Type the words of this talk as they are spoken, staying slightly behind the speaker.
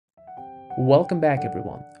Welcome back,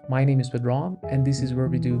 everyone. My name is Pedram, and this is where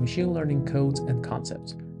we do machine learning codes and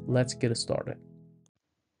concepts. Let's get started.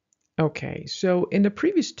 Okay, so in the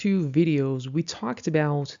previous two videos, we talked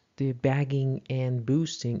about the bagging and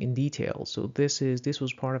boosting in detail. So this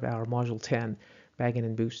was part of our module 10, bagging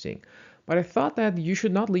and boosting. But I thought that you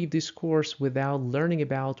should not leave this course without learning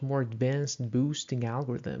about more advanced boosting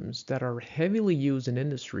algorithms that are heavily used in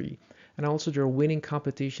industry, and also they're winning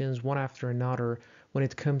competitions one after another when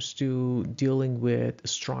it comes to dealing with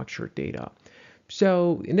structured data.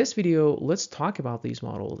 So in this video, let's talk about these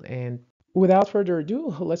models. And without further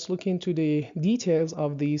ado, let's look into the details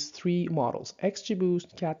of these three models: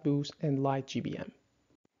 XGboost, CatBoost, and LightGBM.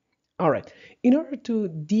 All right, in order to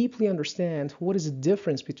deeply understand what is the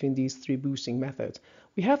difference between these three boosting methods,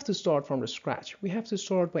 we have to start from the scratch. We have to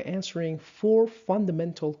start by answering four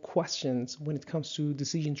fundamental questions when it comes to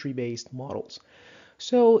decision tree based models.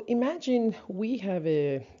 So imagine we have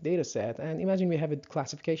a data set, and imagine we have a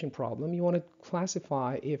classification problem. You want to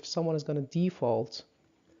classify if someone is going to default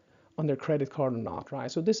on their credit card or not, right?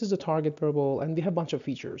 So this is the target variable, and we have a bunch of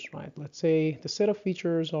features, right? Let's say the set of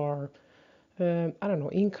features are, I don't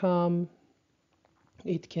know, income,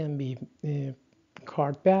 it can be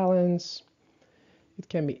card balance, it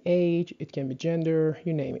can be age, it can be gender,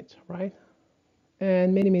 you name it, right?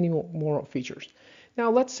 And many more features. Now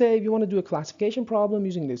let's say if you want to do a classification problem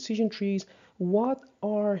using decision trees, what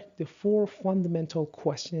are the four fundamental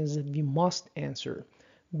questions that we must answer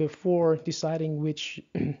before deciding which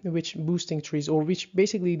which boosting trees or which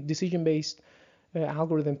basically decision-based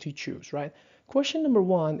algorithm to choose, right? Question number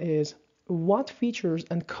one is what features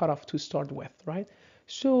and cutoff to start with, right?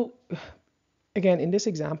 So again, in this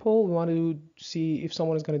example, we want to see if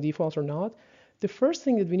someone is going to default or not. The first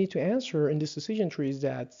thing that we need to answer in this decision tree is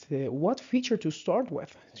that what feature to start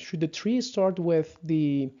with. Should the tree start with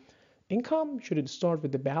the income? Should it start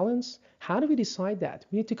with the balance? How do we decide that?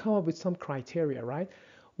 We need to come up with some criteria, right?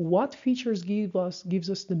 What features gives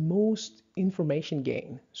us the most information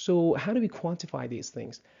gain? So how do we quantify these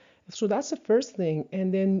things? So that's the first thing.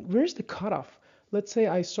 And then where's the cutoff? Let's say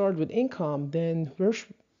I start with income, then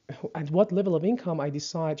at what level of income I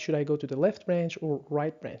decide should I go to the left branch or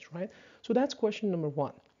right branch, right? So that's question number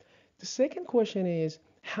one. The second question is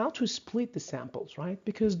how to split the samples, right?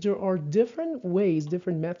 Because there are different ways,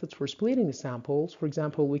 different methods for splitting the samples. For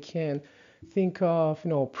example, we can think of,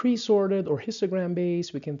 pre-sorted or histogram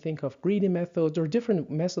based. We can think of greedy methods or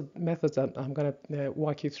different methods that I'm going to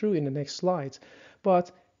walk you through in the next slides.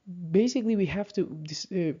 But basically, we have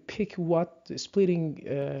to pick what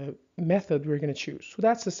splitting method we're going to choose. So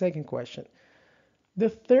that's the second question. The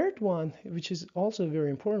third one, which is also a very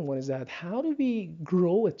important one, is that how do we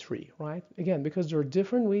grow a tree, right? Again, because there are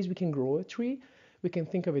different ways we can grow a tree. We can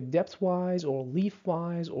think of it depth-wise or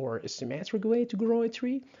leaf-wise or a symmetric way to grow a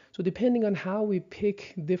tree. So depending on how we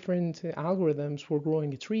pick different algorithms for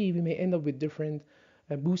growing a tree, we may end up with different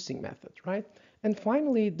boosting methods, right? And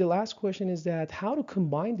finally, the last question is that how to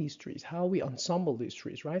combine these trees, how we ensemble these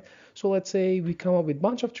trees, right? So let's say we come up with a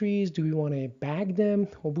bunch of trees. Do we want to bag them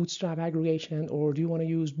or bootstrap aggregation, or do you want to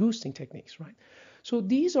use boosting techniques, right? So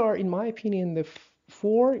these are, in my opinion, the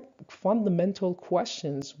four fundamental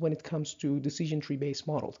questions when it comes to decision tree based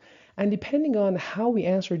models. And depending on how we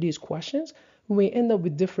answer these questions, we end up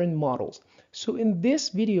with different models. So in this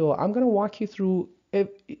video, I'm going to walk you through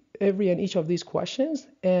every and each of these questions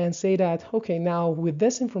and say that, okay, now with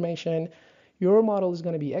this information, your model is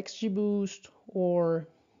going to be XGboost or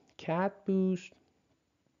CatBoost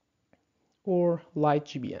or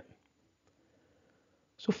LightGBM.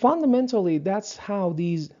 So fundamentally, that's how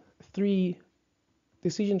these three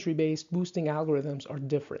decision tree based boosting algorithms are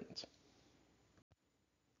different.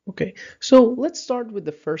 Okay, so let's start with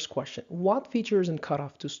the first question. What features and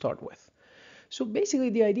cutoff to start with? So basically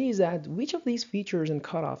the idea is that which of these features and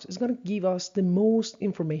cutoffs is going to give us the most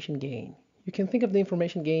information gain. You can think of the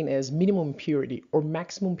information gain as minimum purity or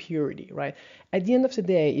maximum purity, right? At the end of the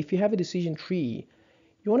day, if you have a decision tree,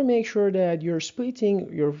 you want to make sure that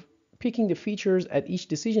you're picking the features at each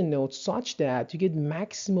decision node such that you get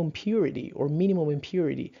maximum purity or minimum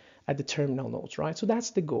impurity at the terminal nodes, right? So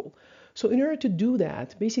that's the goal. So in order to do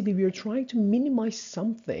that, basically we are trying to minimize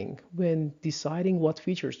something when deciding what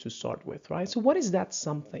features to start with, right? So what is that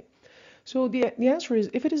something? So the answer is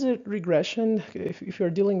if it is a regression, if you're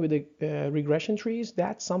dealing with a regression trees,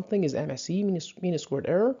 that something is MSE, mean squared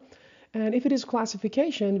error. And if it is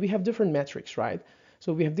classification, we have different metrics, right?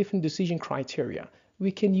 So we have different decision criteria.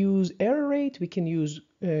 We can use error rate, we can use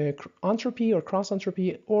entropy or cross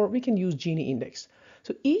entropy, or we can use Gini index.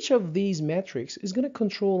 So each of these metrics is going to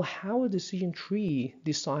control how a decision tree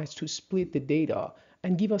decides to split the data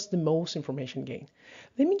and give us the most information gain.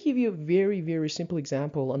 Let me give you a very, very simple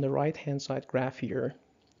example on the right-hand side graph here.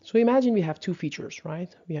 So imagine we have two features,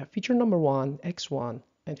 right? We have feature number 1, x1,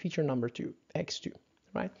 and feature number 2, x2,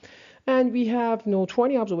 right? And we have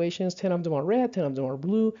 20 observations, 10 of them are red, 10 of them are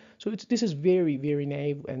blue. So this is very, very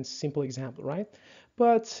naive and simple example, right?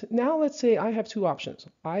 But now let's say I have two options.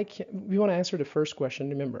 We want to answer the first question.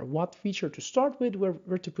 Remember, what feature to start with,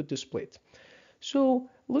 where to put the split. So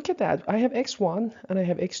look at that. I have x1 and I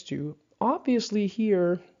have x2. Obviously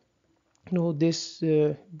here, this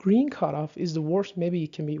green cutoff is the worst. Maybe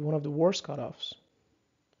it can be one of the worst cutoffs.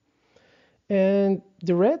 And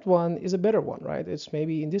the red one is a better one, right? It's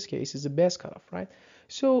maybe in this case is the best cutoff, right?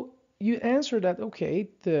 So you answer that, okay,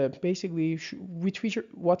 basically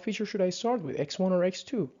what feature should I start with, x1 or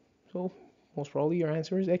x2? So most probably your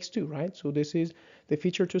answer is x2, right? So this is the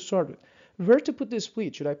feature to start with. Where to put this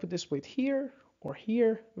split? Should I put this split here or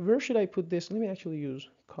here? Where should I put this? Let me actually use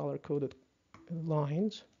color-coded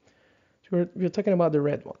lines. So we're talking about the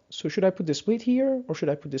red one. So should I put the split here, or should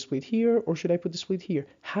I put the split here, or should I put the split here?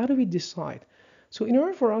 How do we decide? So in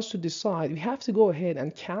order for us to decide, we have to go ahead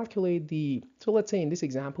and calculate so let's say in this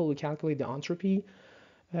example, we calculate the entropy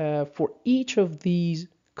for each of these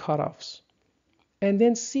cutoffs, and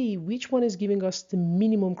then see which one is giving us the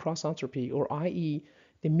minimum cross entropy, or i.e.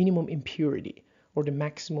 the minimum impurity, or the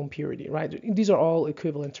maximum purity, right? These are all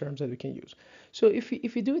equivalent terms that we can use. So if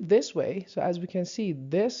we do it this way, so as we can see,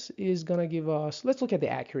 this is going to give us, let's look at the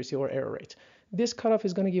accuracy or error rate. This cutoff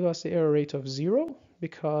is going to give us the error rate of 0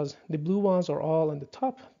 because the blue ones are all on the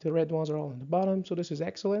top, the red ones are all on the bottom, so this is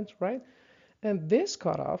excellent, right? And this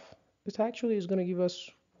cutoff, it actually is going to give us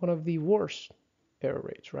one of the worst error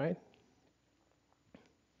rates, right?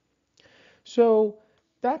 So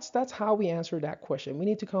that's how we answer that question. We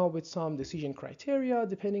need to come up with some decision criteria.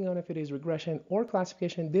 Depending on if it is regression or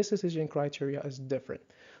classification, this decision criteria is different.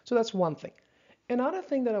 So that's one thing. Another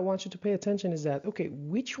thing that I want you to pay attention is that, okay,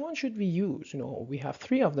 which one should we use? We have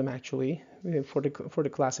 3 of them actually for the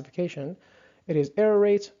classification. It is error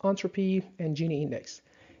rate, entropy, and Gini index.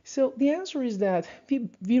 So the answer is that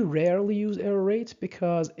we rarely use error rate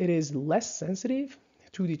because it is less sensitive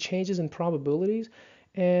to the changes in probabilities,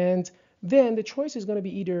 and then the choice is going to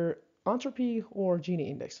be either entropy or Gini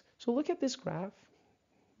index. So look at this graph.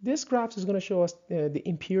 This graph is going to show us the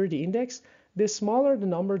impurity index. The smaller the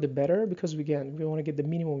number, the better, because again, we want to get the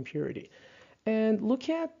minimum impurity. And look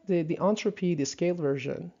at the entropy, the scale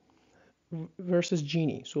version versus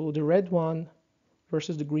Gini. So the red one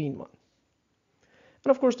versus the green one.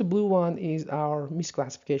 And of course, the blue one is our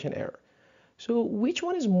misclassification error. So which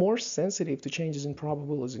one is more sensitive to changes in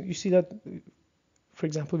probabilities? You see that, for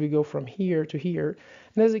example, we go from here to here,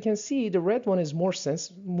 and as you can see, the red one is most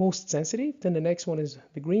sensitive, then the next one is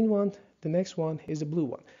the green one, the next one is the blue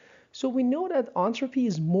one. So we know that entropy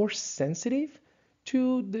is more sensitive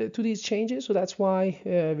to these changes, so that's why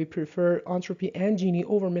we prefer entropy and Gini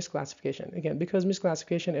over misclassification. Again, because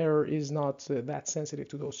misclassification error is not that sensitive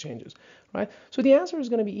to those changes, right? So the answer is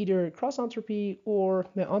going to be either cross entropy or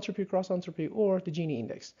the entropy cross entropy or the Gini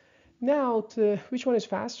index. Now, which one is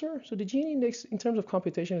faster? So the Gini index in terms of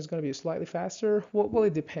computation is going to be slightly faster. Well,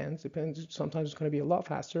 it depends. Sometimes it's going to be a lot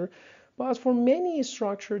faster. But for many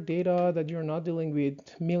structured data that you're not dealing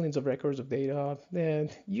with millions of records of data, then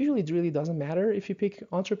usually it really doesn't matter if you pick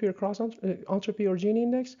entropy or entropy or Gini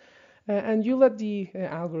index, and you let the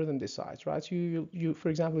algorithm decide, right? So you, for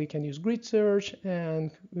example, you can use grid search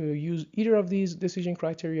and use either of these decision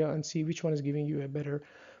criteria and see which one is giving you a better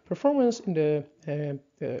performance in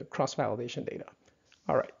the cross-validation data.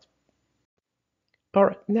 All right.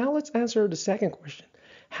 Now let's answer the second question.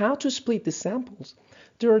 How to split the samples?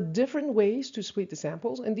 There are different ways to split the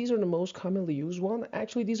samples, and these are the most commonly used one.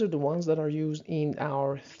 Actually, these are the ones that are used in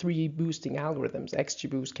our 3 boosting algorithms,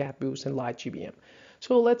 XGboost, CatBoost, and LightGBM.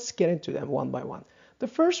 So let's get into them one by one. The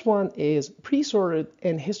first one is presorted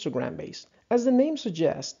and histogram based. As the name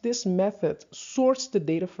suggests, this method sorts the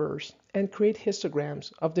data first and creates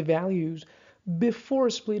histograms of the values before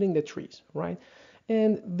splitting the trees, right?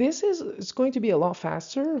 And this is going to be a lot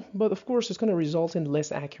faster, but of course it's going to result in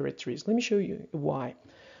less accurate trees. Let me show you why.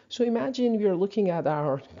 So imagine we are looking at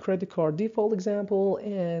our credit card default example,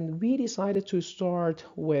 and we decided to start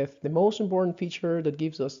with the most important feature that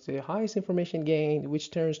gives us the highest information gain,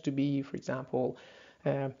 which turns to be, for example,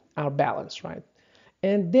 our balance, right?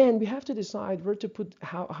 And then we have to decide where to put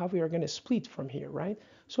how we are going to split from here, right?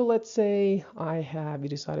 So let's say we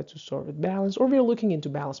decided to start with balance, or we're looking into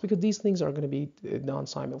balance, because these things are going to be done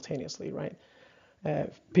simultaneously, right?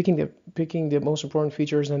 Picking the most important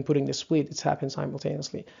features and putting the split, it's happened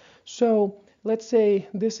simultaneously. So let's say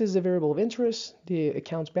this is the variable of interest, the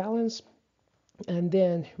account balance. And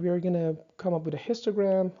then we are going to come up with a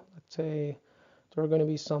histogram. Let's say there are going to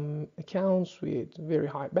be some accounts with very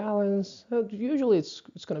high balance. Usually it's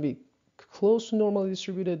going to be close to normally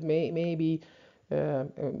distributed, maybe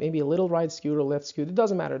maybe a little right skewed or left skewed. It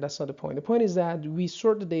doesn't matter. That's not the point. The point is that we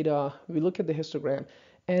sort the data, we look at the histogram,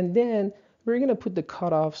 and then we're going to put the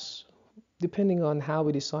cutoffs depending on how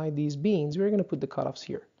we decide these beans. We're going to put the cutoffs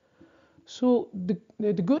here. So the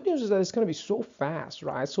good news is that it's going to be so fast,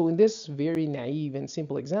 right? So in this very naive and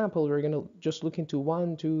simple example, we're going to just look into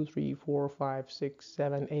 1, 2, 3, 4, 5, 6,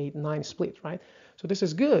 7, 8, 9 split, right? So this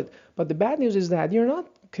is good. But the bad news is that you're not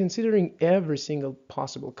considering every single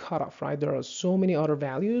possible cutoff, right? There are so many other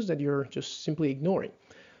values that you're just simply ignoring.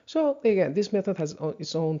 So again, this method has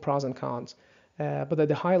its own pros and cons. But at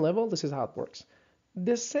the high level, this is how it works.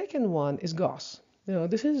 The second one is GOSS.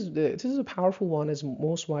 This is a powerful one, as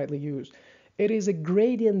most widely used. It is a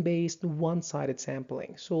gradient-based one-sided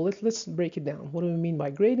sampling. So let's break it down. What do we mean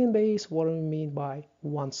by gradient-based? What do we mean by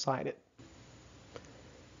one-sided?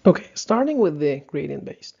 Okay, starting with the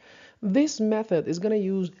gradient-based. This method is going to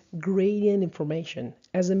use gradient information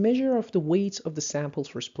as a measure of the weights of the samples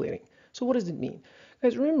for splitting. So what does it mean?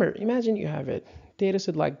 Guys, remember, imagine you have a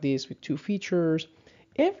dataset like this with two features.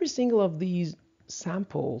 Every single of these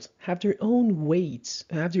samples have their own weights,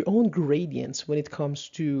 have their own gradients when it comes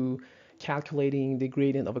to calculating the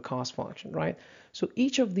gradient of a cost function, right? So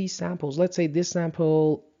each of these samples, let's say this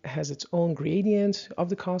sample has its own gradient of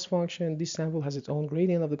the cost function, this sample has its own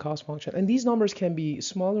gradient of the cost function, and these numbers can be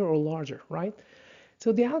smaller or larger, right?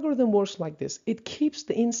 So the algorithm works like this. It keeps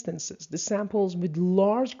the instances, the samples with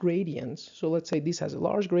large gradients. So let's say this has a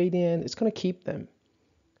large gradient, it's going to keep them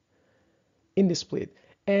in the split.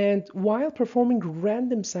 And while performing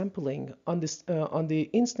random sampling on the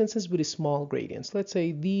instances with small gradients, let's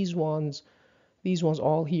say these ones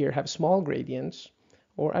all here have small gradients,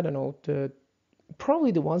 or I don't know,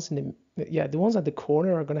 probably the ones the ones at the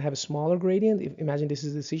corner are going to have a smaller gradient. Imagine this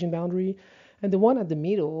is the decision boundary, and the one at the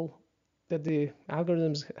middle that the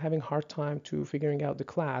algorithm's having a hard time to figuring out the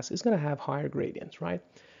class is going to have higher gradients, right?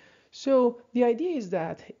 So the idea is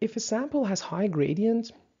that if a sample has high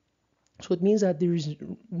gradients, so it means that there is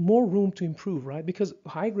more room to improve, right? Because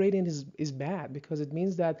high gradient is bad, because it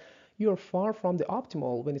means that you are far from the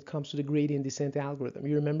optimal when it comes to the gradient descent algorithm.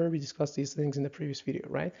 You remember we discussed these things in the previous video,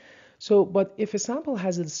 right? So, but if a sample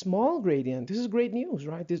has a small gradient, this is great news,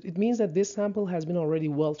 right? It means that this sample has been already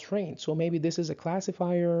well trained. So maybe this is a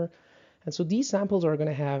classifier. And so these samples are going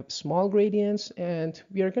to have small gradients, and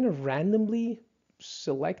we are going to randomly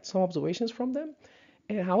select some observations from them.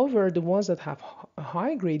 However, the ones that have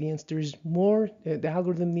high gradients, there's more, the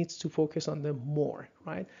algorithm needs to focus on them more,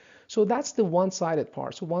 right? So that's the one-sided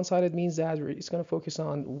part. So one-sided means that it's going to focus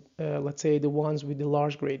on, let's say, the ones with the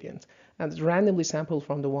large gradient, and randomly sample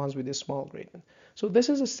from the ones with the small gradient. So this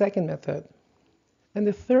is a second method. And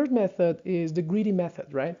the third method is the greedy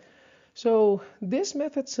method, right? So this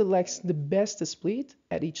method selects the best split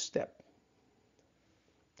at each step.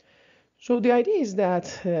 So the idea is that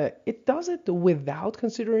it does it without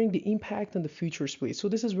considering the impact on the future split. So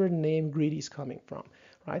this is where the name greedy is coming from,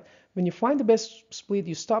 right? When you find the best split,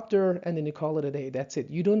 you stop there and then you call it a day. That's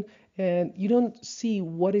it. You don't see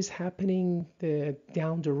what is happening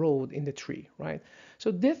down the road in the tree, right?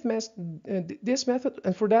 So this method,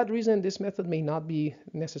 and for that reason, this method may not be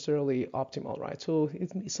necessarily optimal, right? So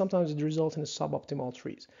sometimes it results in suboptimal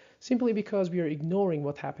trees, simply because we are ignoring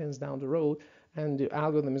what happens down the road, and the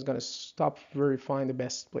algorithm is going to stop verifying the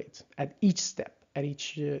best split at each step, at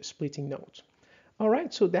each splitting node. All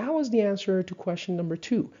right, so that was the answer to question number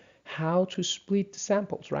 2, how to split the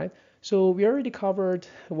samples, right? So we already covered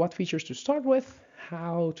what features to start with,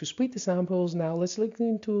 how to split the samples. Now let's look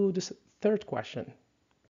into this third question.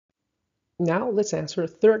 Now let's answer a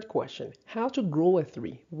third question, how to grow a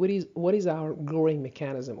tree. What is our growing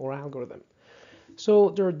mechanism or algorithm? So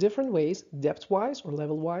there are different ways, depth-wise or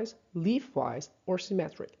level-wise, leaf-wise, or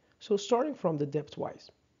symmetric. So starting from the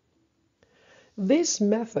depth-wise. This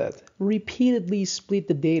method repeatedly split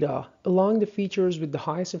the data along the features with the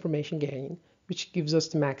highest information gain, which gives us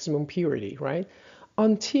the maximum purity, right?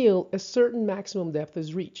 Until a certain maximum depth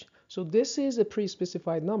is reached. So this is a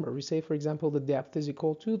pre-specified number. We say, for example, the depth is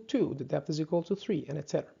equal to 2, the depth is equal to 3, and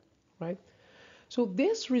etc., right? So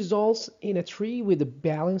this results in a tree with a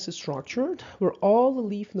balanced structure where all the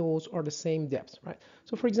leaf nodes are the same depth, right?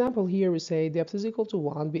 So for example, here we say depth is equal to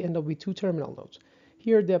 1, we end up with 2 terminal nodes.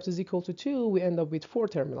 Here depth is equal to 2, we end up with 4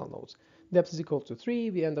 terminal nodes. Depth is equal to 3,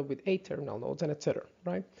 we end up with 8 terminal nodes, and etc.,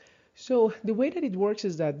 right? So the way that it works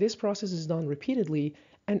is that this process is done repeatedly,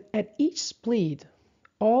 and at each split,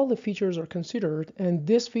 all the features are considered, and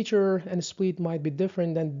this feature and split might be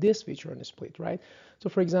different than this feature and split, right? So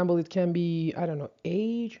for example, it can be, I don't know,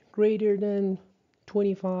 age greater than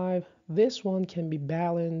 25. This one can be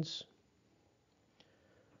balance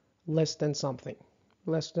less than something,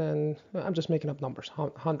 less than, I'm just making up numbers,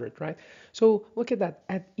 100, right? So look at that.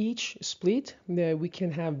 At each split, we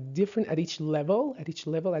can have different, at each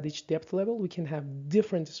depth level, we can have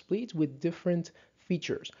different splits with different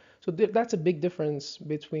features. So that's a big difference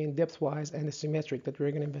between depth-wise and the symmetric that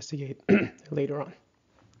we're going to investigate later on.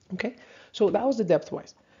 Okay, so that was the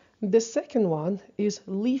depth-wise. The second one is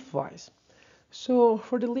leaf-wise. So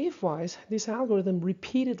for the leaf-wise, this algorithm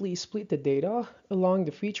repeatedly split the data along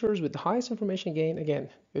the features with the highest information gain. Again,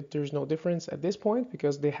 there's no difference at this point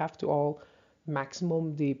because they have to all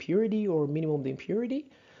maximum the purity or minimum the impurity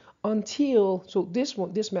until, so this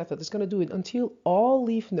method is going to do it until all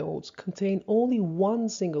leaf nodes contain only one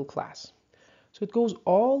single class. So it goes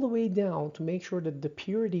all the way down to make sure that the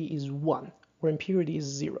purity is 1 or impurity is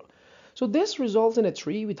 0. So this results in a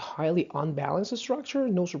tree with highly unbalanced structure.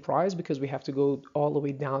 No surprise because we have to go all the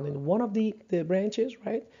way down in one of the branches,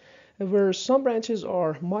 right? Where some branches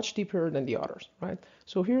are much deeper than the others, right?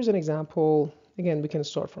 So here's an example. Again, we can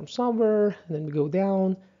start from somewhere and then we go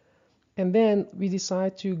down. And then we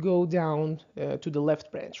decide to go down to the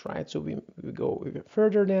left branch, right? So we go even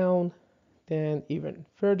further down, then even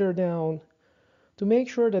further down, to make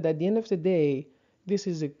sure that at the end of the day, this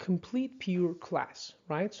is a complete pure class,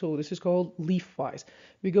 right? So this is called leaf-wise.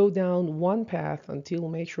 We go down one path until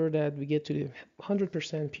we make sure that we get to the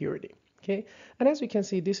 100% purity, okay? And as we can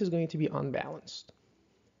see, this is going to be unbalanced.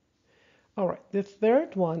 All right, the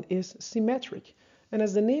third one is symmetric. And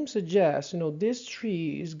as the name suggests, this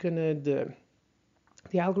tree is gonna, the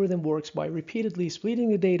algorithm works by repeatedly splitting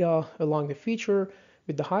the data along the feature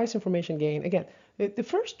with the highest information gain. Again, the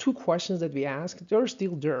first two questions that we ask, they're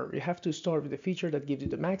still there. You have to start with the feature that gives you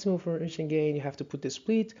the maximum information gain. You have to put the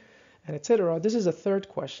split, and etc. This is a third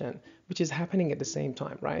question, which is happening at the same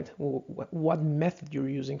time, right? What method you're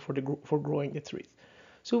using for growing the tree.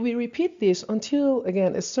 So we repeat this until,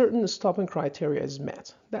 again, a certain stopping criteria is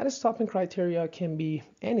met. That stopping criteria can be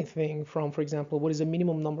anything from, for example, what is the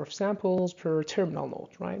minimum number of samples per terminal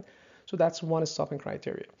node, right? So that's one stopping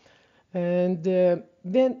criteria. And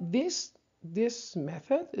then this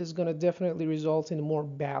method is going to definitely result in a more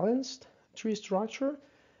balanced tree structure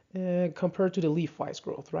compared to the leaf-wise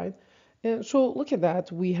growth, right? And so look at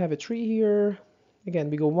that. We have a tree here.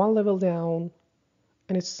 Again, we go one level down,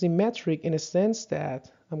 and it's symmetric in a sense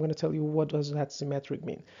that I'm going to tell you what does that symmetric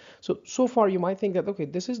mean. So far you might think that, okay,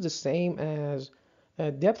 this is the same as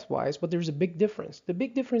depth-wise, but there's a big difference. The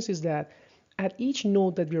big difference is that at each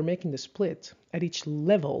node that we're making the split, at each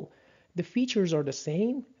level, the features are the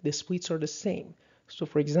same, the splits are the same. So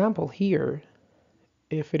for example, here,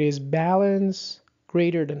 if it is balance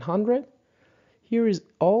greater than 100, here is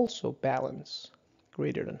also balance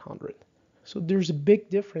greater than 100. So there's a big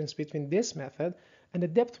difference between this method and the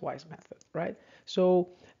depth-wise method, right? So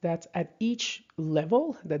that's at each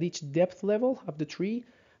level, that each depth level of the tree,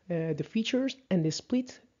 the features and the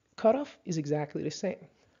split cutoff is exactly the same.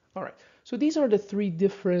 All right, so these are the three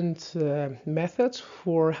different methods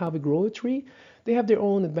for how we grow a tree. They have their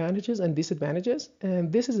own advantages and disadvantages,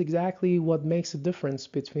 and this is exactly what makes the difference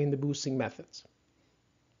between the boosting methods.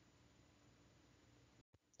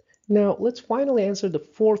 Now, let's finally answer the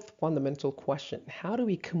fourth fundamental question. How do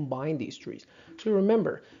we combine these trees? So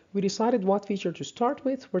remember, we decided what feature to start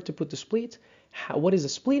with, where to put the split, what is the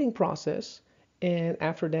splitting process, and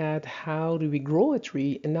after that, how do we grow a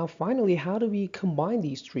tree? And now finally, how do we combine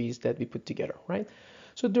these trees that we put together, right?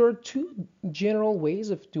 So there are two general ways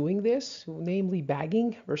of doing this, namely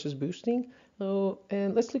bagging versus boosting.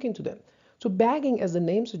 And let's look into them. So bagging, as the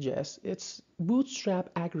name suggests, it's bootstrap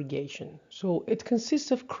aggregation. So it consists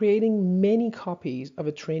of creating many copies of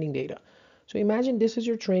a training data. So imagine this is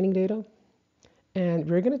your training data, and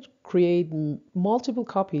we're going to create multiple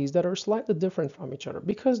copies that are slightly different from each other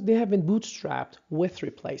because they have been bootstrapped with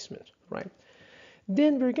replacement, right?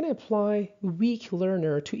 Then we're going to apply weak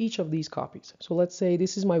learner to each of these copies. So let's say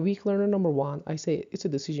this is my weak learner number 1. I say it's a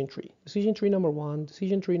decision tree. Decision tree number 1,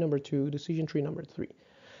 decision tree number 2, decision tree number 3.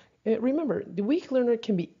 Remember, the weak learner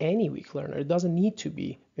can be any weak learner. It doesn't need to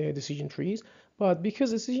be decision trees, but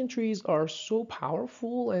because decision trees are so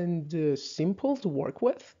powerful and simple to work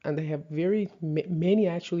with, and they have many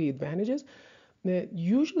actually advantages,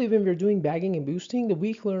 usually when we're doing bagging and boosting, the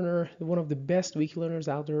weak learner, one of the best weak learners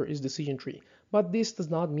out there is decision tree. But this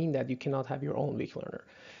does not mean that you cannot have your own weak learner.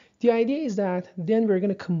 The idea is that then we're going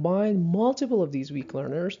to combine multiple of these weak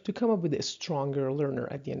learners to come up with a stronger learner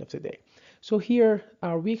at the end of the day. So here,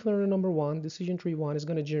 our weak learner number 1, decision tree 1, is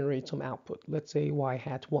going to generate some output. Let's say y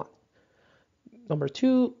hat 1. Number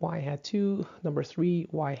 2, y hat 2. Number 3,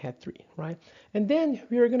 y hat 3, right? And then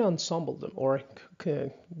we are going to ensemble them, or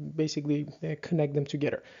basically connect them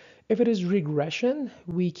together. If it is regression,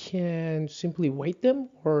 we can simply weight them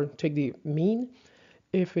or take the mean.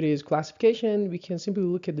 If it is classification, we can simply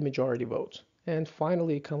look at the majority votes and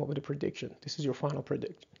finally come up with a prediction. This is your final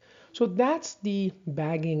prediction. So that's the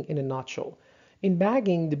bagging in a nutshell. In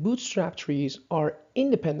bagging, the bootstrap trees are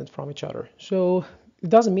independent from each other. So it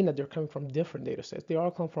doesn't mean that they're coming from different data sets. They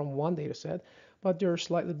all come from one data set, but they're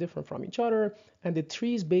slightly different from each other. And the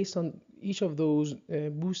trees based on each of those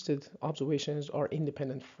boosted observations are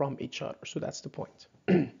independent from each other. So that's the point.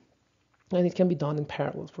 And it can be done in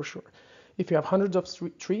parallel for sure. If you have hundreds of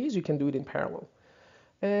trees, you can do it in parallel.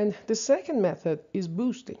 And the second method is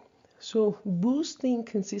boosting. So boosting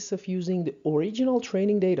consists of using the original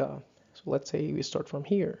training data. So let's say we start from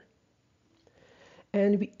here.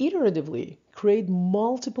 And we iteratively create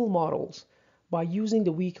multiple models by using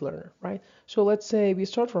the weak learner, right? So let's say we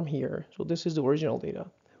start from here. So this is the original data.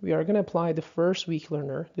 We are going to apply the first weak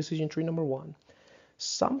learner, decision tree number 1.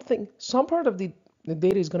 Some part of the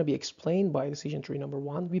data is going to be explained by decision tree number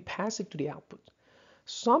 1. We pass it to the output.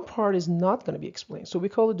 Some part is not going to be explained. So we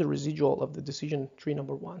call it the residual of the decision tree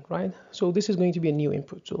number 1, right? So this is going to be a new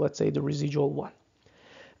input. So let's say the residual 1.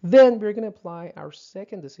 Then we're going to apply our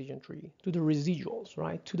second decision tree to the residuals,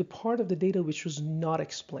 right? To the part of the data which was not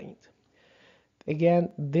explained. Again,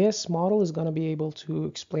 this model is going to be able to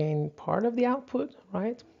explain part of the output,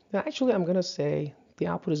 right? Now, actually, I'm going to say the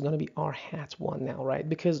output is going to be r hat 1 now, right?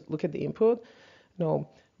 Because look at the input. No,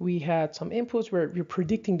 we had some inputs where we're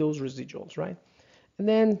predicting those residuals, right? And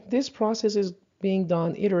then this process is being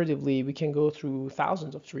done iteratively. We can go through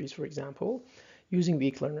thousands of trees, for example, using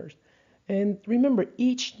weak learners. And remember,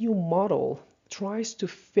 each new model tries to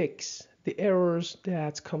fix the errors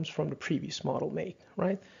that comes from the previous model made,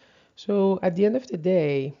 right? So at the end of the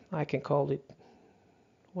day, I can call it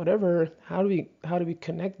whatever. How do we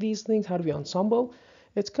connect these things? How do we ensemble?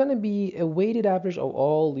 It's going to be a weighted average of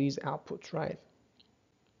all these outputs, right?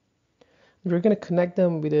 We're going to connect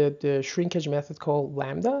them with the shrinkage method called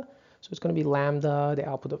lambda. So it's going to be lambda, the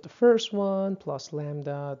output of the first one, plus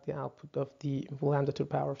lambda, the output of the lambda to the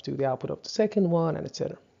power of 2, the output of the second one, and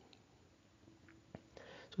etc.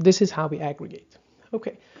 So this is how we aggregate.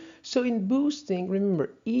 Okay, so in boosting, remember,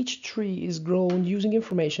 each tree is grown using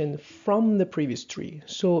information from the previous tree.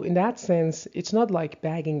 So in that sense, it's not like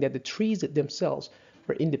bagging that the trees themselves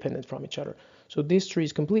are independent from each other. So this tree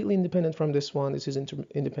is completely independent from this one. This is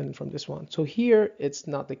independent from this one. So here, it's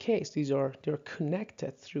not the case. They're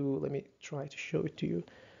connected through, let me try to show it to you,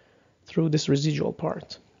 through this residual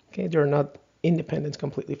part. Okay, they're not independent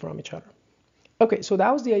completely from each other. Okay, so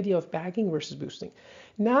that was the idea of bagging versus boosting.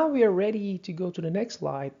 Now we are ready to go to the next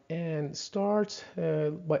slide and start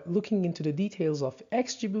by looking into the details of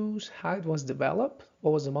XGboost, how it was developed,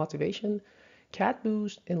 what was the motivation,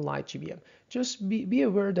 CatBoost, and LightGBM. Just be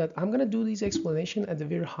aware that I'm going to do these explanations at a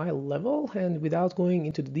very high level and without going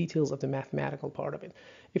into the details of the mathematical part of it.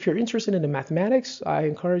 If you're interested in the mathematics, I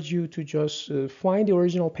encourage you to just find the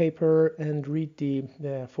original paper and read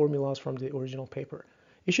the formulas from the original paper.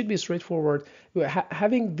 It should be straightforward.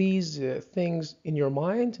 Having these things in your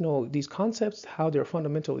mind, these concepts, how they're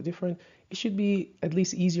fundamentally different, it should be at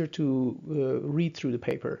least easier to read through the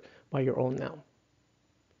paper by your own now.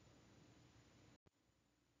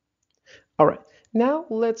 All right, now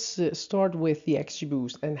let's start with the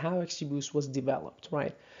XGboost and how XGboost was developed,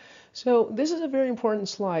 right? So this is a very important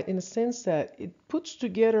slide in the sense that it puts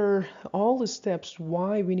together all the steps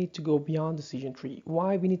why we need to go beyond decision tree,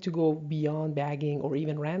 why we need to go beyond bagging or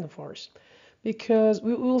even random forest. Because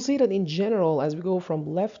we will see that in general, as we go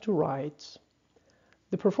from left to right,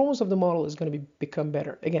 the performance of the model is going to become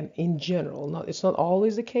better. Again, in general, it's not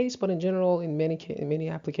always the case, but in general, in many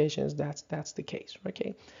applications, that's the case.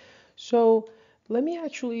 Okay. So let me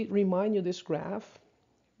actually remind you this graph.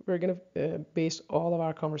 We're going to base all of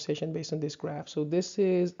our conversation based on this graph. So this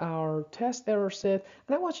is our test error set,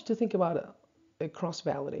 and I want you to think about a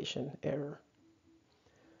cross-validation error.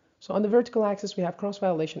 So on the vertical axis, we have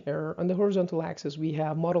cross-validation error. On the horizontal axis, we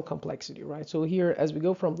have model complexity, right? So here, as we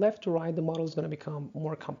go from left to right, the model is going to become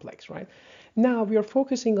more complex, right? Now we are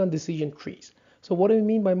focusing on decision trees. So what do we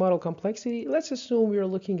mean by model complexity? Let's assume we are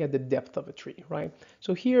looking at the depth of a tree, right?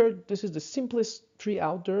 So here, this is the simplest tree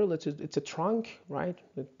out there. It's a trunk, right?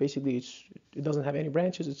 Basically, it doesn't have any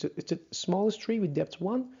branches. It's the smallest tree with depth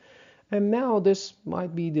 1. And now this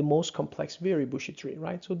might be the most complex, very bushy tree,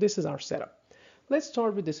 right? So this is our setup. Let's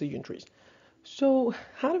start with decision trees. So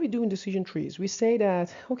how do we do in decision trees? We say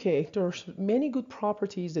that, okay, there's many good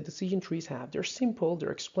properties that decision trees have. They're simple,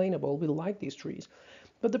 they're explainable, we like these trees.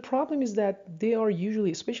 But the problem is that they are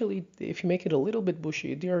usually, especially if you make it a little bit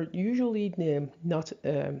bushy, they are usually not,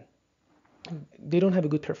 they don't have a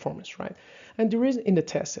good performance, right? And the reason in the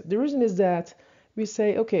test, the reason is that we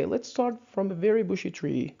say, okay, let's start from a very bushy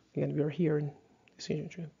tree. Again, we are here in decision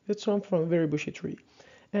tree. Let's start from a very bushy tree.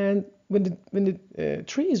 And when the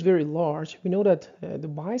tree is very large, we know that the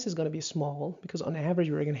bias is going to be small because on average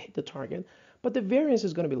we're going to hit the target, but the variance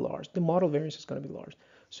is going to be large. The model variance is going to be large.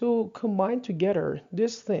 So combined together,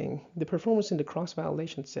 this thing, the performance in the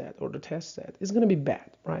cross-validation set or the test set is going to be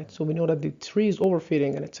bad, right? So we know that the tree is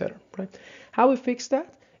overfitting and etc. Right? How we fix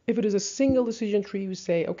that? If it is a single decision tree, we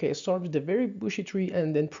say, okay, start with the very bushy tree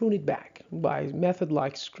and then prune it back by method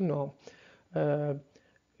like, uh, uh,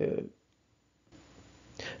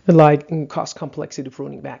 like cost complexity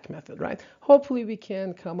pruning back method, right? Hopefully we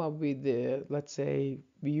can come up with the, let's say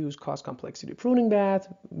we use cost complexity pruning back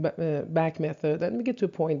method, and we get to a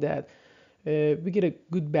point that we get a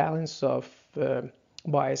good balance of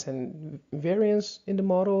bias and variance in the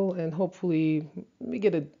model, and hopefully we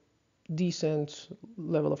get a decent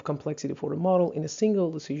level of complexity for the model in a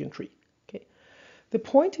single decision tree. Okay. The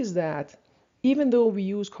point is that even though we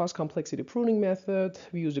use cost complexity pruning method,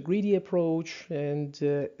 we use a greedy approach,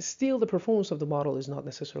 and still the performance of the model is not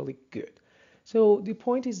necessarily good. So the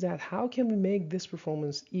point is that how can we make this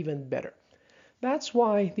performance even better? That's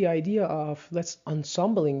why the idea of let's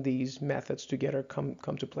ensembling these methods together come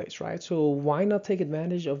to place, right? So why not take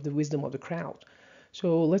advantage of the wisdom of the crowd?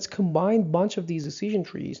 So let's combine a bunch of these decision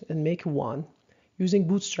trees and make one using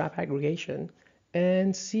bootstrap aggregation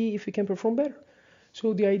and see if we can perform better.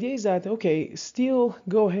 So the idea is that, okay, still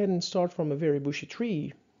go ahead and start from a very bushy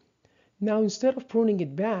tree. Now, instead of pruning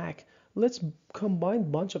it back, let's combine a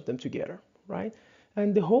bunch of them together, right?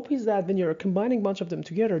 And the hope is that when you're combining a bunch of them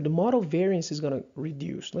together, the model variance is going to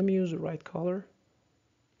reduce. Let me use the right color.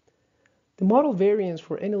 The model variance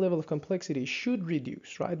for any level of complexity should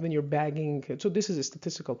reduce, right? When you're bagging, so this is a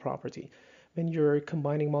statistical property. When you're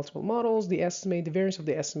combining multiple models, the variance of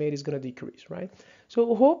the estimate is going to decrease, right?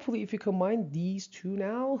 So hopefully if you combine these two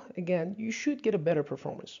now, again, you should get a better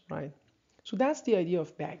performance, right? So that's the idea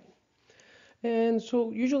of bagging. And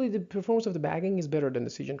so usually the performance of the bagging is better than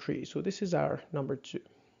decision tree. So this is our number 2.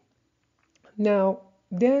 Now,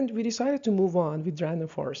 then we decided to move on with random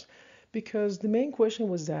forest because the main question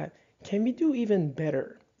was that, can we do even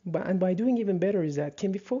better? And by doing even better is that,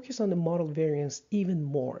 can we focus on the model variance even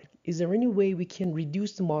more? Is there any way we can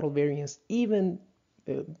reduce the model variance even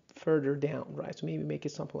further down, right? So maybe make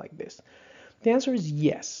it something like this. The answer is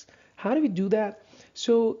yes. How do we do that?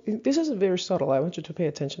 So this is very subtle. I want you to pay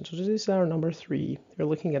attention. So this is our number 3. We're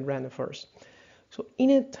looking at random forest. So in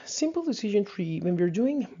a simple decision tree, when we're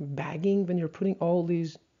doing bagging, when you're putting all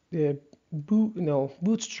these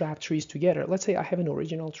bootstrap trees together, let's say I have an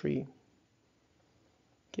original tree.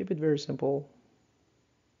 Keep it very simple.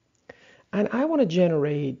 And I want to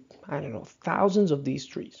generate, I don't know, thousands of these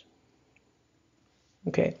trees.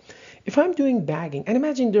 Okay. If I'm doing bagging, and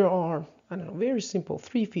imagine there are, I don't know, very simple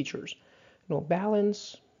 3 features,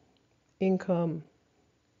 balance, income,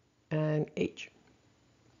 and age.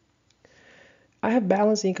 I have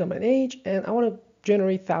balance, income, and age, and I want to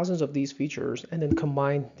generate thousands of these features and then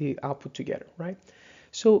combine the output together, right?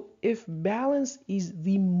 So if balance is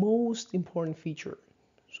the most important feature,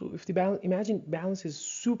 so if imagine balance is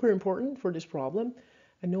super important for this problem,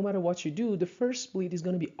 and no matter what you do, the first split is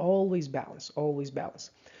going to be always balance, always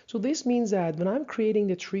balance. So this means that when I'm creating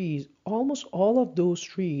the trees, almost all of those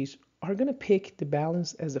trees are going to pick the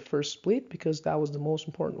balance as the first split because that was the most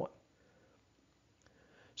important one.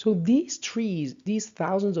 So these trees, these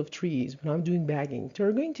thousands of trees, when I'm doing bagging,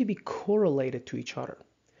 they're going to be correlated to each other.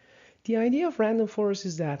 The idea of random forest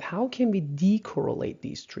is that how can we decorrelate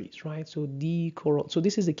these trees, right? So so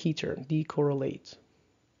this is a key term, decorrelate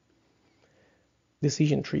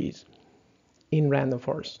decision trees in random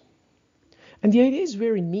forest. And the idea is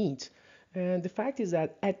very neat. And the fact is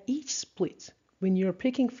that at each split, when you're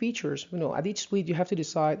picking features, at each split you have to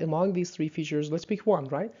decide among these 3 features, let's pick one,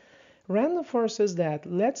 right? Random forest says that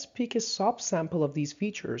let's pick a subsample of these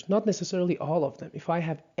features, not necessarily all of them. If I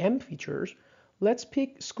have m features, let's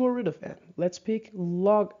pick square root of m. Let's pick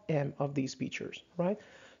log m of these features, right?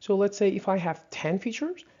 So let's say if I have 10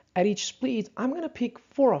 features, at each split, I'm going to pick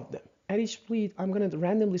 4 of them. At each split, I'm going to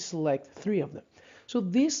randomly select 3 of them. So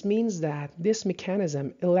this means that this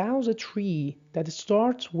mechanism allows a tree that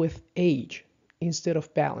starts with age instead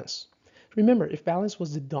of balance. Remember, if balance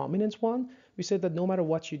was the dominant one, we said that no matter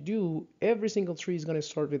what you do, every single tree is going to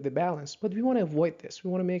start with the balance. But we want to avoid this.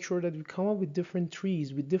 We want to make sure that we come up with different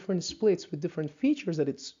trees, with different splits, with different features at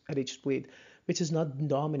each split, which is not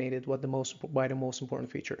dominated by the most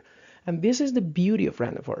important feature. And this is the beauty of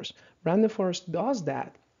random forest. Random forest does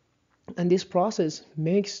that. And this process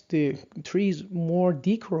makes the trees more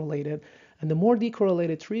decorrelated. And the more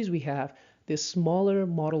decorrelated trees we have, the smaller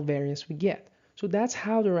model variance we get. So that's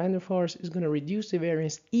how the random forest is going to reduce the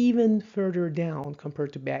variance even further down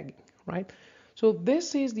compared to bagging, right? So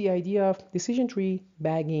this is the idea of decision tree,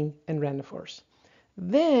 bagging, and random forest.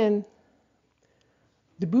 Then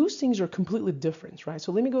the boostings are completely different, right?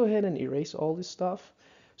 So let me go ahead and erase all this stuff.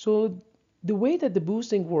 So the way that the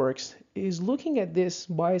boosting works is looking at this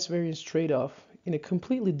bias variance trade-off in a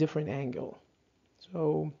completely different angle.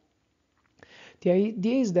 So the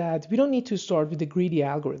idea is that we don't need to start with the greedy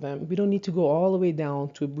algorithm. We don't need to go all the way down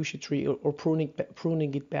to a bushy tree or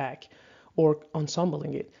pruning it back or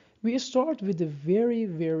ensembling it. We start with a very,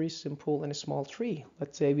 very simple and a small tree.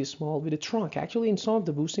 Let's say we start with a trunk. Actually, in some of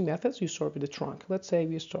the boosting methods, you start with a trunk. Let's say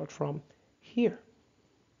we start from here.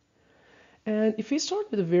 And if we start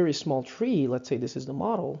with a very small tree, let's say this is the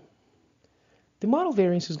model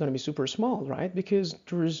variance is going to be super small, right? Because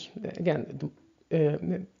there's, again,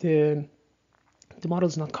 the model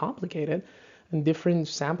is not complicated, and different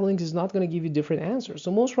samplings is not going to give you different answers.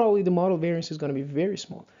 So most probably the model variance is going to be very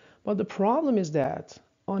small. But the problem is that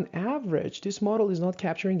on average, this model is not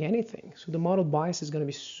capturing anything. So the model bias is going to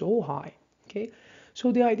be so high, okay?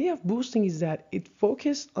 So the idea of boosting is that it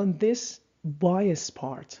focuses on this bias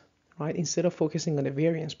part, right? Instead of focusing on the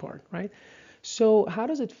variance part, right? So how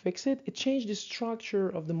does it fix it? It changed the structure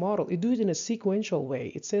of the model. It do it in a sequential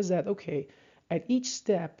way. It says that, okay, at each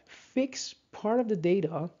step, fix part of the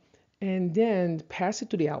data and then pass it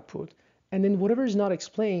to the output. And then whatever is not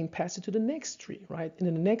explained, pass it to the next tree, right? And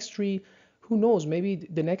in the next tree, who knows, maybe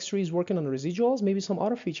the next tree is working on the residuals, maybe some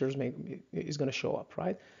other features is going to show up,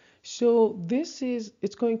 right? So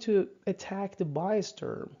it's going to attack the bias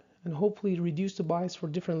term and hopefully reduce the bias for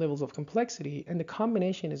different levels of complexity, and the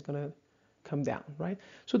combination is going to come down, right?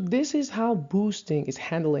 So this is how boosting is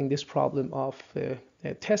handling this problem of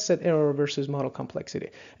test set error versus model complexity.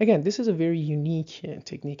 Again, this is a very unique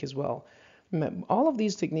technique as well. All of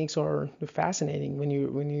these techniques are fascinating when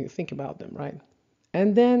you think about them, right?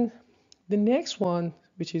 And then the next one,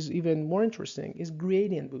 which is even more interesting, is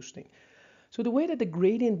gradient boosting. So the way that the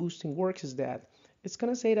gradient boosting works is that it's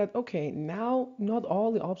going to say that, okay, now not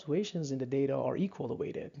all the observations in the data are equally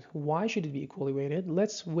weighted. Why should it be equally weighted?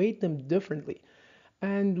 Let's weight them differently.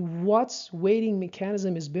 And what's weighting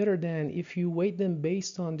mechanism is better than if you weight them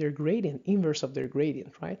based on their gradient, inverse of their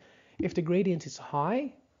gradient, right? If the gradient is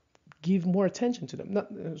high, give more attention to them.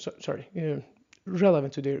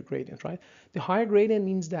 Relevant to their gradient, right? The higher gradient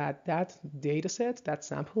means that that data set, that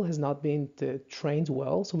sample has not been trained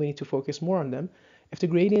well, so we need to focus more on them. If the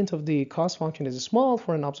gradient of the cost function is small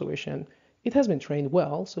for an observation, it has been trained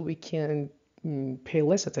well, so we can pay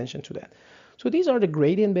less attention to that. So these are the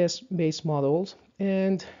gradient-based models.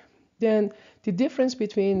 And then the difference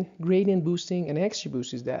between gradient boosting and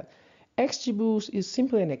XGboost is that XGboost is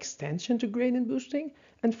simply an extension to gradient boosting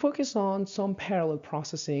and focus on some parallel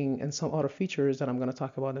processing and some other features that I'm going to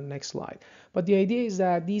talk about in the next slide. But the idea is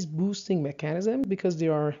that these boosting mechanisms, because they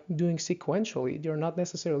are doing sequentially, they're not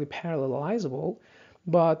necessarily parallelizable,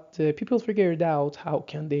 but people figured out how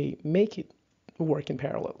can they make it work in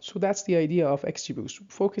parallel. So that's the idea of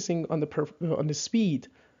XGboost, focusing on the speed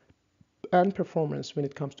and performance when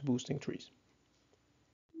it comes to boosting trees.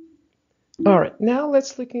 All right, now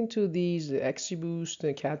let's look into these XGboost,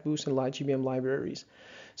 CatBoost, and LightGBM libraries.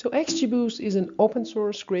 So XGboost is an open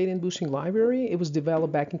source gradient boosting library. It was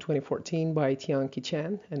developed back in 2014 by Tianqi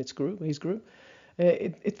Chen and his group.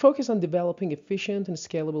 It focused on developing efficient and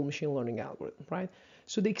scalable machine learning algorithm, right?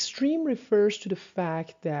 So the extreme refers to the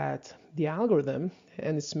fact that the algorithm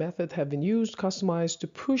and its method have been used, customized to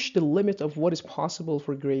push the limit of what is possible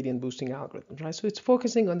for gradient boosting algorithms, right? So it's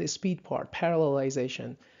focusing on the speed part,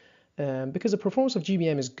 parallelization, because the performance of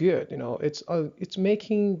GBM is good. It's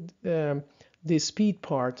making the speed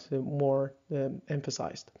part more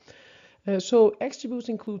emphasized. So XGboost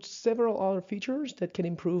includes several other features that can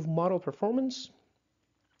improve model performance,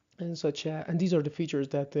 and these are the features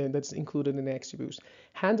that's included in XGboost: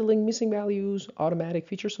 handling missing values, automatic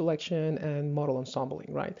feature selection, and model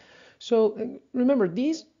ensembling, right? So remember,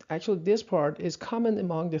 this part is common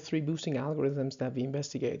among the three boosting algorithms that we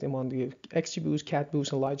investigate, among the XGboost,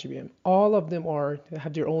 CatBoost, and LightGBM. All of them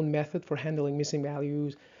have their own method for handling missing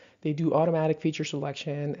values. They do automatic feature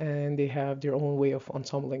selection, and they have their own way of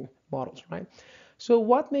ensembling models, right? So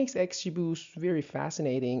what makes XGboost very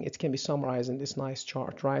fascinating, it can be summarized in this nice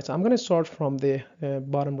chart, right? So I'm going to start from the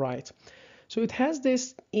bottom right. So it has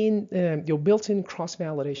this your built-in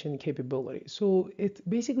cross-validation capability. So it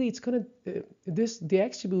basically it's going to the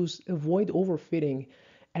XGboost avoid overfitting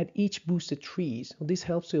at each boosted trees. So this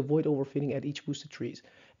helps to avoid overfitting at each boosted trees.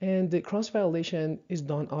 And the cross-validation is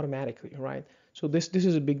done automatically, right? So this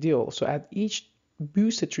is a big deal. So at each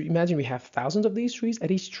boosted tree, imagine we have thousands of these trees.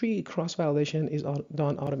 At each tree, cross-validation is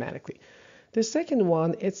done automatically. The second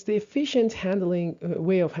one, it's the efficient handling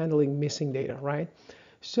way of handling missing data, right?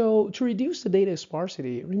 So to reduce the data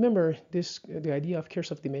sparsity, remember the idea of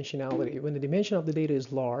curse of dimensionality. When the dimension of the data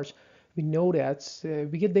is large, we know that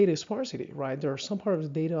we get data sparsity, right? There are some parts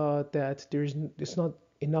of the data that it's not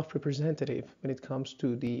enough representative when it comes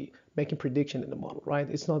to the making prediction in the model, right?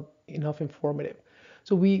 It's not enough informative.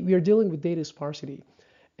 So we are dealing with data sparsity.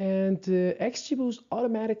 And XGBoost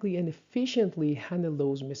automatically and efficiently handle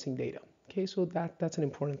those missing data. Okay, so that's an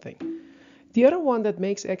important thing. The other one that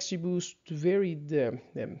makes XGboost very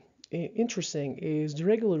interesting is the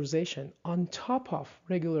regularization on top of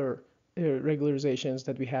regular regularizations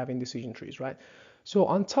that we have in decision trees, right? So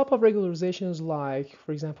on top of regularizations like,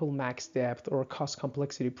 for example, max depth or cost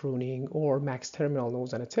complexity pruning or max terminal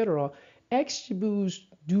nodes and etc., XGboost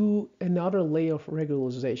do another layer of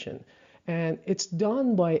regularization. And it's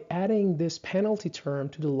done by adding this penalty term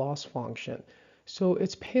to the loss function. So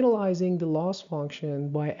it's penalizing the loss function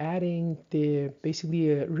by adding the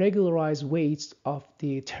basically regularized weights of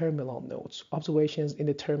the terminal nodes, observations in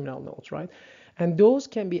the terminal nodes, right? And those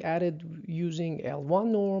can be added using L1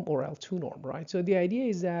 norm or L2 norm, right? So the idea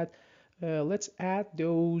is that let's add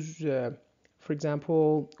those, for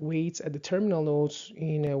example, weights at the terminal nodes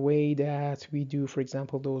in a way that we do, for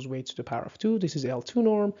example, those weights to the power of 2. This is L2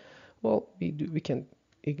 norm. Well, we can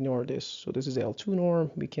ignore this. So this is L2 norm.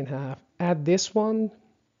 We can add this one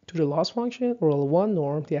to the loss function, or L1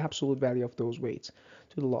 norm, the absolute value of those weights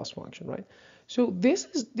to the loss function, right? So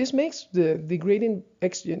this makes the gradient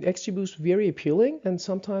XGboost very appealing, and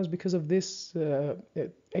sometimes because of this,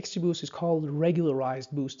 XGboost is called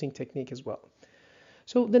regularized boosting technique as well.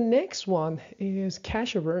 So the next one is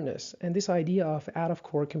cache awareness and this idea of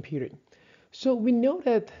out-of-core computing. So we know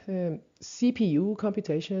that CPU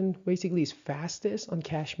computation basically is fastest on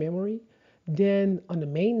cache memory, then on the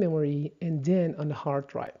main memory, and then on the hard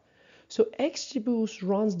drive. So XGboost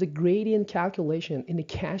runs the gradient calculation in the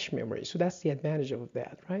cache memory. So that's the advantage of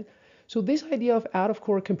that, right? So this idea of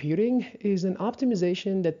out-of-core computing is an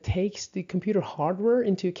optimization that takes the computer hardware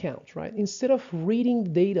into account, right? Instead of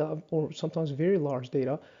reading data, or sometimes very large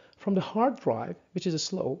data, from the hard drive, which is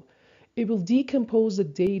slow, it will decompose the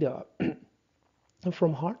data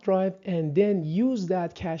from hard drive and then use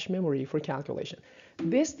that cache memory for calculation.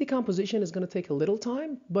 This decomposition is going to take a little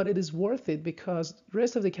time, but it is worth it because the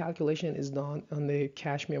rest of the calculation is done on the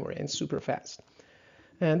cache memory and super fast.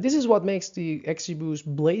 And this is what makes the XGboost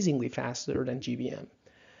blazingly faster than GBM.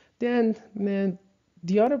 Then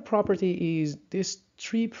the other property is this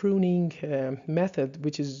tree pruning method,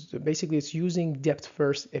 which is basically it's using depth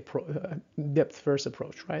first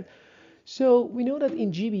approach, right? So we know that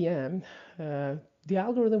in GBM, the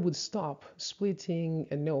algorithm would stop splitting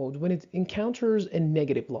a node when it encounters a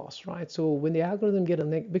negative loss, right? So when the algorithm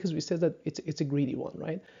get because we said that it's a greedy one,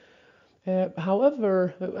 right?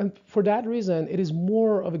 However, and for that reason, it is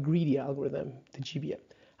more of a greedy algorithm, the GBM.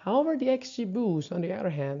 However, the XGboost, on the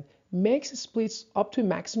other hand, makes splits up to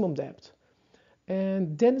maximum depth,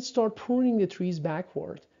 and then start pruning the trees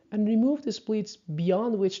backward and remove the splits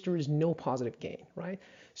beyond which there is no positive gain, right?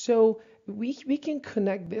 So we can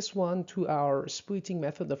connect this one to our splitting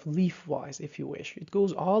method of leafwise, if you wish. It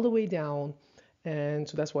goes all the way down, and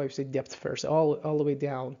so that's why we say depth first, all the way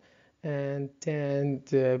down, and then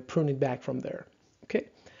prune it back from there. Okay,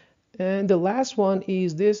 and the last one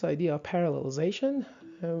is this idea of parallelization,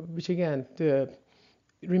 which again,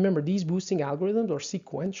 remember these boosting algorithms are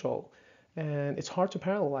sequential, and it's hard to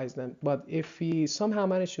parallelize them. But if we somehow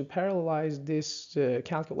manage to parallelize this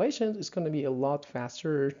calculation, it's going to be a lot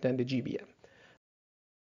faster than the GBM.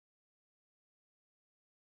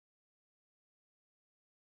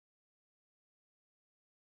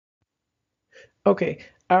 Okay,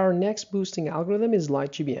 our next boosting algorithm is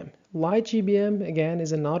LightGBM. LightGBM, again,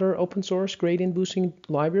 is another open source gradient boosting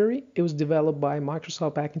library. It was developed by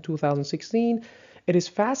Microsoft back in 2016. It is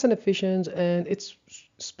fast and efficient, and it's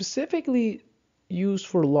specifically used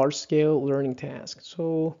for large-scale learning tasks.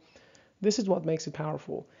 So this is what makes it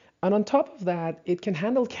powerful. And on top of that, it can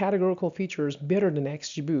handle categorical features better than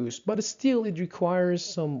XGboost, but still it requires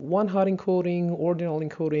some one-hot encoding, ordinal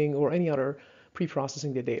encoding, or any other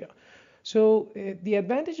pre-processing the data. So the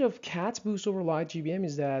advantage of CatBoost over LightGBM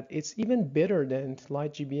is that it's even better than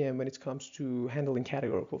LightGBM when it comes to handling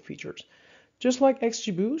categorical features. Just like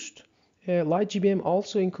XGboost, LightGBM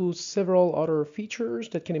also includes several other features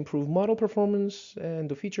that can improve model performance, and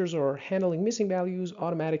the features are handling missing values,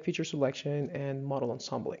 automatic feature selection, and model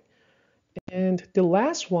ensembling. And the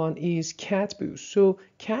last one is CatBoost. So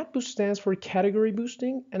CatBoost stands for category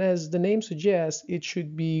boosting, and as the name suggests, it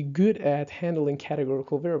should be good at handling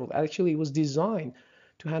categorical variables. Actually, it was designed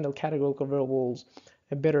to handle categorical variables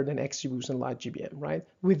better than XGboost and LightGBM, right?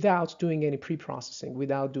 Without doing any pre-processing,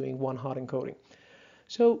 without doing one-hot encoding.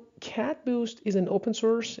 So CatBoost is an open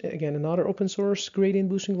source, again, another open source gradient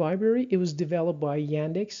boosting library. It was developed by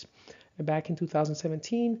Yandex back in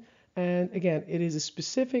 2017. And again, it is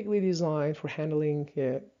specifically designed for handling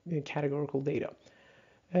categorical data.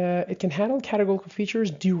 It can handle categorical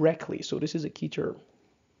features directly. So this is a key term.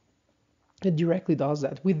 It directly does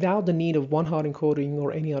that without the need of one-hot encoding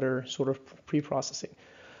or any other sort of pre-processing.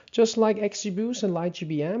 Just like XGboost and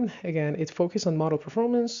LightGBM, again, it focuses on model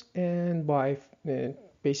performance and by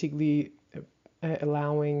basically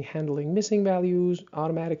allowing handling missing values,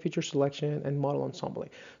 automatic feature selection, and model ensembling.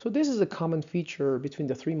 So this is a common feature between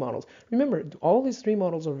the three models. Remember, all these three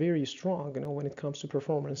models are very strong, when it comes to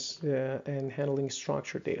performance and handling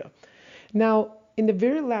structured data. Now, in the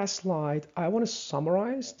very last slide, I want to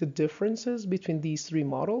summarize the differences between these three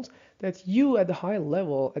models that you at the high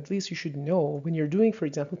level, at least you should know when you're doing, for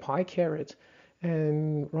example, PyCaret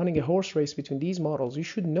and running a horse race between these models, you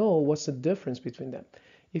should know what's the difference between them.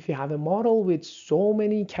 If you have a model with so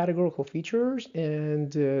many categorical features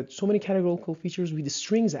and so many categorical features with the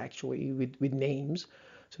strings actually, with names,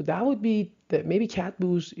 so that would be that maybe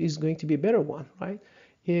CatBoost is going to be a better one, right?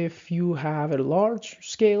 If you have a large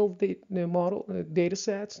scale data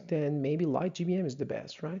sets, then maybe LightGBM is the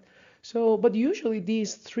best, right? So, but usually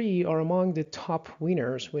these three are among the top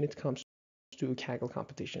winners when it comes to Kaggle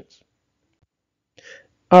competitions.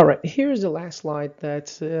 All right, here's the last slide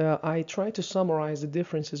that I try to summarize the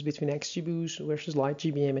differences between XGboost versus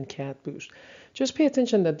LightGBM and CatBoost. Just pay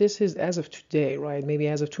attention that this is as of today, right? Maybe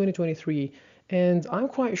as of 2023. And I'm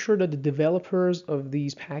quite sure that the developers of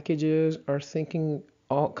these packages are thinking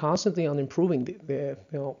constantly on improving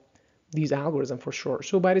these algorithms for sure.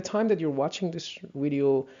 So by the time that you're watching this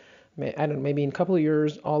video, I don't know, maybe in a couple of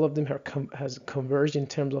years, all of them has converged in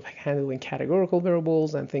terms of handling categorical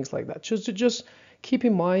variables and things like that. Just keep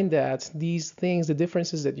in mind that these things, the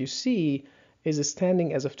differences that you see, is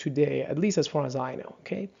standing as of today, at least as far as I know.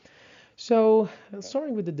 Okay. So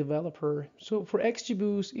starting with the developer, so for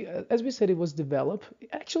XGboost, as we said, it was developed.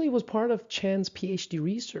 Actually, it was part of Chen's PhD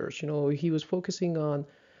research. He was focusing on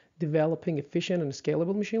developing efficient and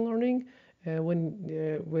scalable machine learning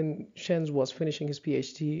when Chen was finishing his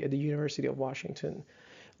PhD at the University of Washington.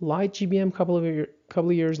 LightGBM, couple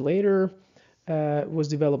of years later, was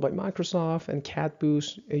developed by Microsoft, and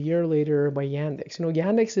CatBoost a year later by Yandex.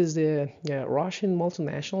 Yandex is the Russian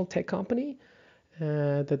multinational tech company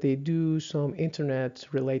that they do some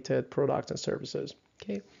internet-related products and services.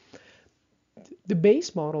 Okay. The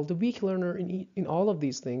base model, the weak learner in all of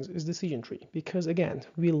these things is decision tree, because again,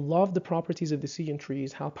 we love the properties of decision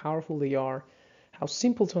trees, how powerful they are, how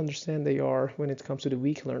simple to understand they are when it comes to the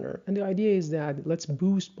weak learner. And the idea is that let's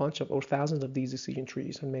boost bunch of or thousands of these decision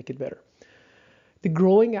trees and make it better. The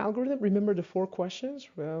growing algorithm, remember the 4 questions?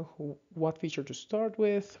 Well, what feature to start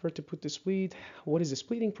with, where to put the split, what is the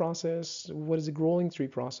splitting process, what is the growing tree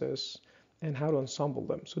process, and how to ensemble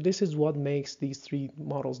them. So this is what makes these 3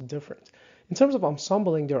 models different. In terms of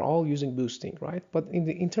ensembling, they're all using boosting, right? But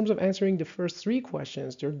in terms of answering the first 3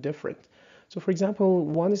 questions, they're different. So for example,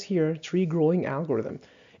 one is here, tree growing algorithm.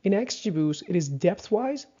 In XGboost, it is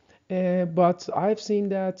depth-wise, but I've seen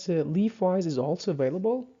that leaf-wise is also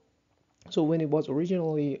available. So when it was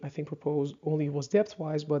originally, I think, proposed, only was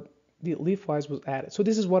depth-wise, but the leaf-wise was added. So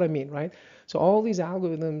this is what I mean, right? So all these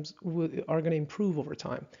algorithms are going to improve over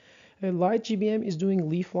time. LightGBM is doing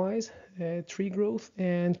leaf-wise tree growth,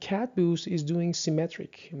 and CatBoost is doing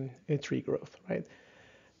symmetric tree growth, right?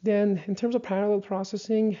 Then in terms of parallel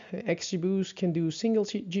processing, XGboost can do single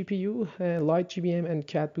GPU, LightGBM and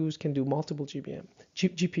CatBoost can do multiple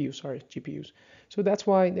GPUs. So that's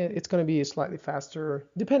why it's going to be slightly faster,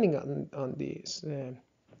 depending on the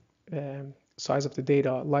size of the data.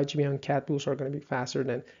 LightGBM and CatBoost are going to be faster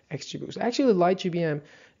than XGboost. Actually, LightGBM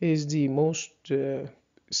is the most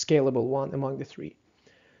scalable one among the 3.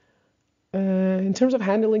 In terms of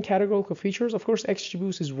handling categorical features, of course,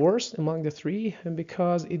 XGboost is worst among the 3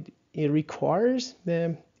 because it requires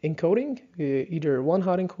the encoding, either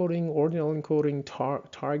one-hot encoding, ordinal encoding,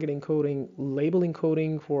 target encoding, label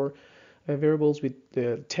encoding for variables with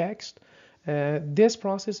the text. This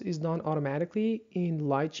process is done automatically in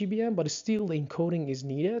LightGBM, but still the encoding is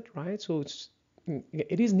needed, right? So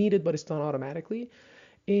it is needed, but it's done automatically.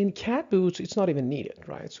 In CatBoost, it's not even needed,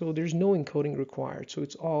 right? So there's no encoding required. So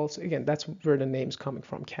it's all, again, that's where the name's coming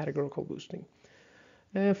from, categorical boosting.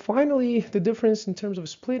 And finally, the difference in terms of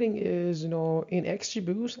splitting is, in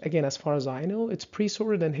XGboost, again, as far as I know, it's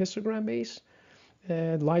pre-sorted and histogram based.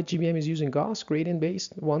 LightGBM is using GOSS,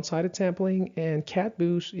 gradient-based, one-sided sampling, and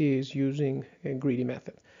CatBoost is using a greedy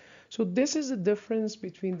method. So this is the difference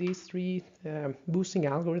between these three boosting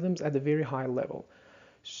algorithms at a very high level.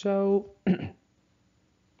 So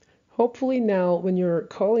hopefully now when you're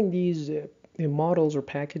calling these models or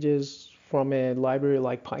packages from a library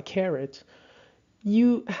like PyCaret,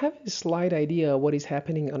 you have a slight idea what is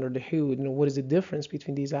happening under the hood, what is the difference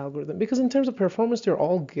between these algorithms. Because in terms of performance, they're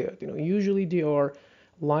all good. Usually they are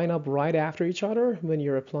line up right after each other when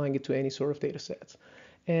you're applying it to any sort of data sets.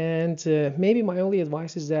 And maybe my only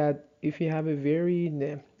advice is that if you have a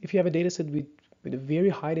data set with a very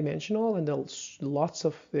high dimensional and there's lots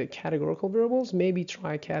of categorical variables, maybe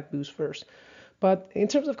try CatBoost first. But in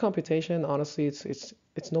terms of computation, honestly,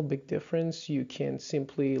 it's no big difference. You can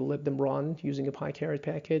simply let them run using a PyCaret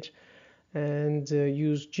package and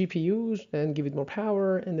use GPUs and give it more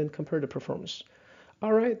power and then compare the performance.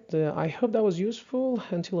 All right, I hope that was useful.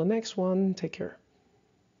 Until the next one, take care.